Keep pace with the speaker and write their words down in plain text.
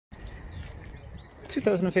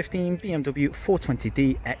2015 BMW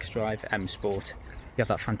 420d xDrive M Sport. You have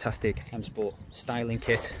that fantastic M Sport styling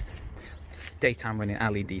kit, daytime running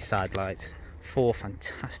LED side lights, 4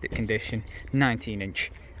 fantastic condition 19-inch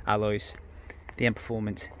alloys, the M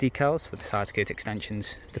Performance decals with the side skirt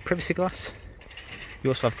extensions, the privacy glass.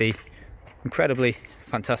 You also have the incredibly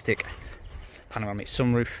fantastic panoramic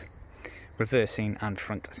sunroof, reversing and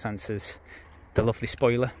front sensors, the lovely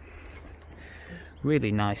spoiler,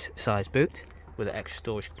 really nice size boot with the extra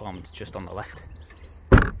storage compartments just on the left.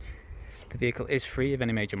 The vehicle is free of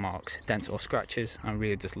any major marks, dents or scratches, and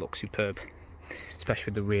really does look superb, especially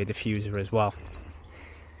with the rear diffuser as well.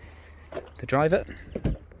 The driver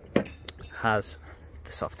has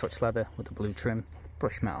the soft touch leather with the blue trim,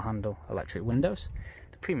 brushed metal handle, electric windows,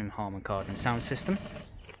 the premium Harman Kardon sound system.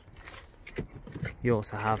 You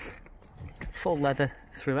also have full leather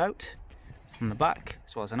throughout on the back,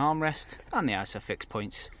 as well as an armrest and the ISOFIX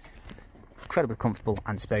points. Incredibly comfortable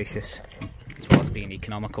and spacious, as well as being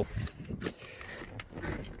economical.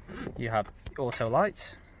 You have auto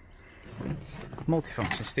lights,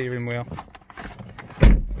 multifunction steering wheel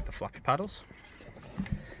with the flappy paddles.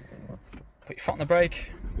 Put your foot on the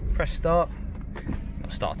brake, press start,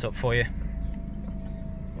 it'll start up for you.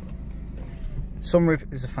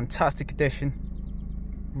 Sunroof is a fantastic addition,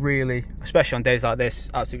 really, especially on days like this,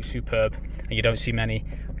 absolutely superb, and you don't see many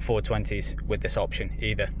 420s with this option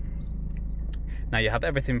either. Now you have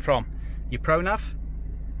everything from your ProNav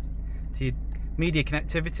to your media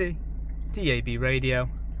connectivity, DAB radio,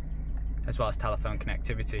 as well as telephone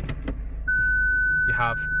connectivity. You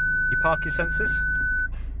have your parking sensors,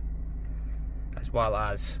 as well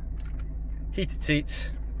as heated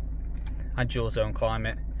seats and dual zone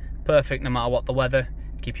climate. Perfect no matter what the weather,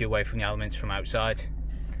 keep you away from the elements from outside.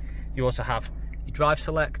 You also have your drive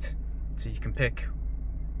select, so you can pick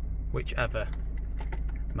whichever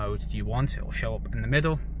modes you want. It will show up in the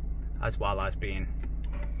middle, as well as being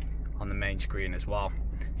on the main screen as well.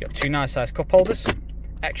 You have 2 nice size cup holders,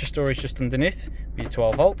 extra storage just underneath with your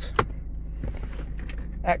 12 volt,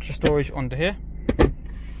 extra storage under here.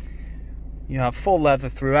 You have full leather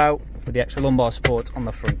throughout with the extra lumbar support on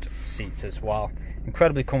the front seats as well.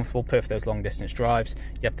 Incredibly comfortable, perfect for those long distance drives.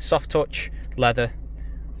 You have the soft touch leather,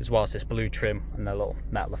 as well as this blue trim and the little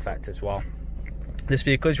metal effect as well. This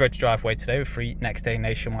vehicle is ready to drive away today with free next day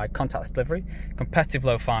nationwide contactless delivery, competitive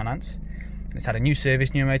low finance, and it's had a new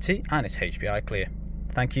service, new MOT, and it's HPI clear.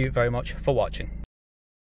 Thank you very much for watching.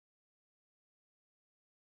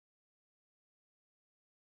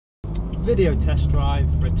 Video test drive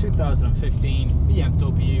for a 2015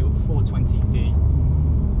 BMW 420d.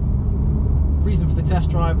 Reason for the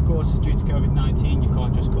test drive, of course, is due to COVID-19. You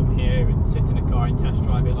can't just come here and sit in a car and test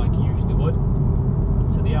drive it like you usually would.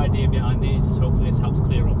 So the idea behind these is hopefully this helps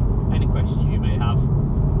clear up any questions you may have.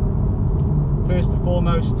 First and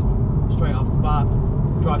foremost, straight off the bat,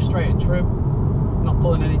 drive straight and true, not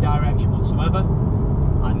pulling any direction whatsoever,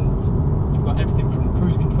 and you've got everything from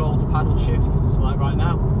cruise control to paddle shift. So like right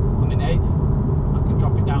now, I'm in 8th, I can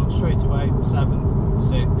drop it down straight away, 7,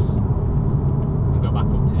 6, and go back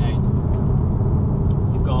up to 8th.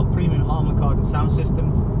 You've got a premium Harman Kardon sound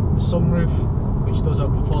system, a sunroof, which does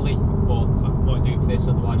open fully, but I won't do it for this,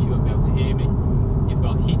 otherwise you won't be able to hear me. You've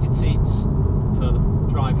got heated seats for the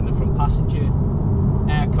drive and the front passenger,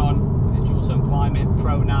 aircon for the dual zone climate,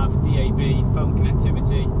 ProNav, DAB, phone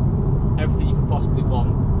connectivity, everything you could possibly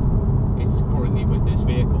want is currently with this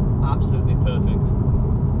vehicle. Absolutely perfect.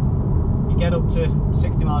 You get up to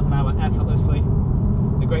 60 miles an hour effortlessly.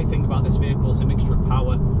 The great thing about this vehicle is a mixture of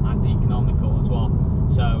power and economical as well.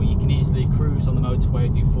 So you can easily cruise on the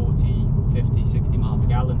motorway, do 40, 50, 60 miles a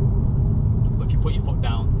gallon. But if you put your foot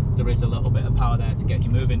down, there is a little bit of power there to get you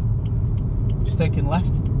moving. We're just taking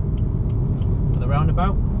left at the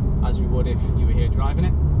roundabout, as we would if you were here driving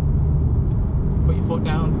it. Put your foot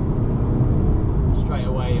down, straight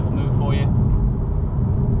away it'll move for you.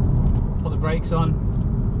 Put the brakes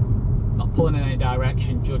on, not pulling in any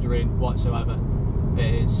direction, juddering whatsoever.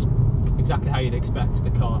 It is exactly how you'd expect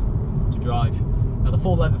the car to drive. Now the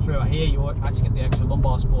full leather throughout here, you actually get the extra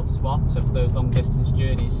lumbar support as well, so for those long distance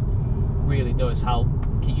journeys, really does help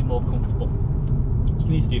keep you more comfortable. You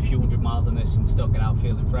can easily do a few 100 miles on this and still get out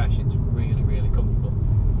feeling fresh. It's really, really comfortable.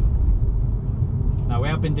 Now we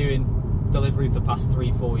have been doing delivery for the past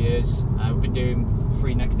 3-4 years. We've been doing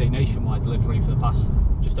free next day nationwide delivery for the past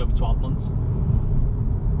just over 12 months.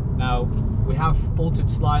 Now we have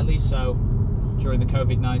altered slightly, so during the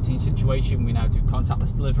COVID-19 situation we now do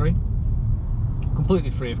contactless delivery. Completely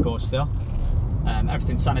free, of course, still.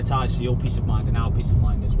 Everything sanitised for your peace of mind and our peace of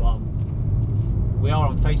mind as well. We are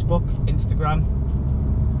on Facebook, Instagram,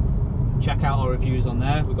 check out our reviews on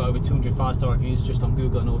there. We've got over 200 5-star reviews just on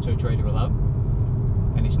Google and Auto Trader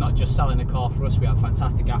alone. And it's not just selling a car for us, we have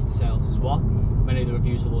fantastic after sales as well. Many of the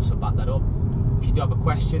reviews will also back that up. If you do have a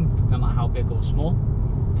question, no matter how big or small,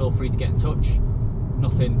 feel free to get in touch.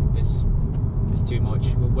 Nothing is too much.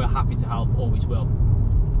 We're happy to help, always will.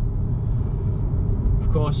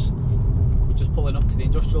 Of course, we're just pulling up to the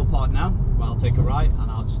industrial part now, where I'll take a right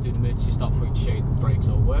and I'll just do an emergency stop for you to show you the brakes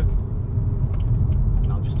all work.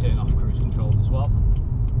 And I'll just turn off cruise control as well.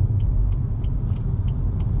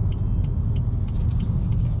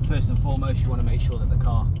 First and foremost, you want to make sure that the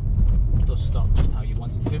car does stop just how you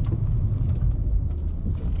want it to.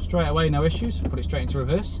 Straight away, no issues. Put it straight into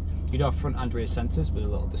reverse. You do have front and rear sensors with a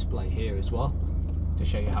little display here as well to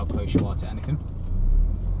show you how close you are to anything.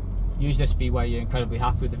 Use this to be where you're incredibly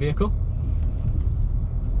happy with the vehicle.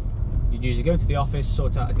 You'd usually go to the office,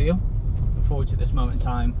 sort out a deal. Unfortunately, at this moment in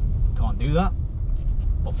time, you can't do that.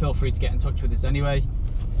 But feel free to get in touch with us anyway.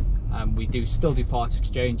 We still do part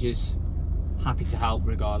exchanges. Happy to help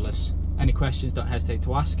regardless. Any questions, don't hesitate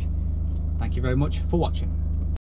to ask. Thank you very much for watching.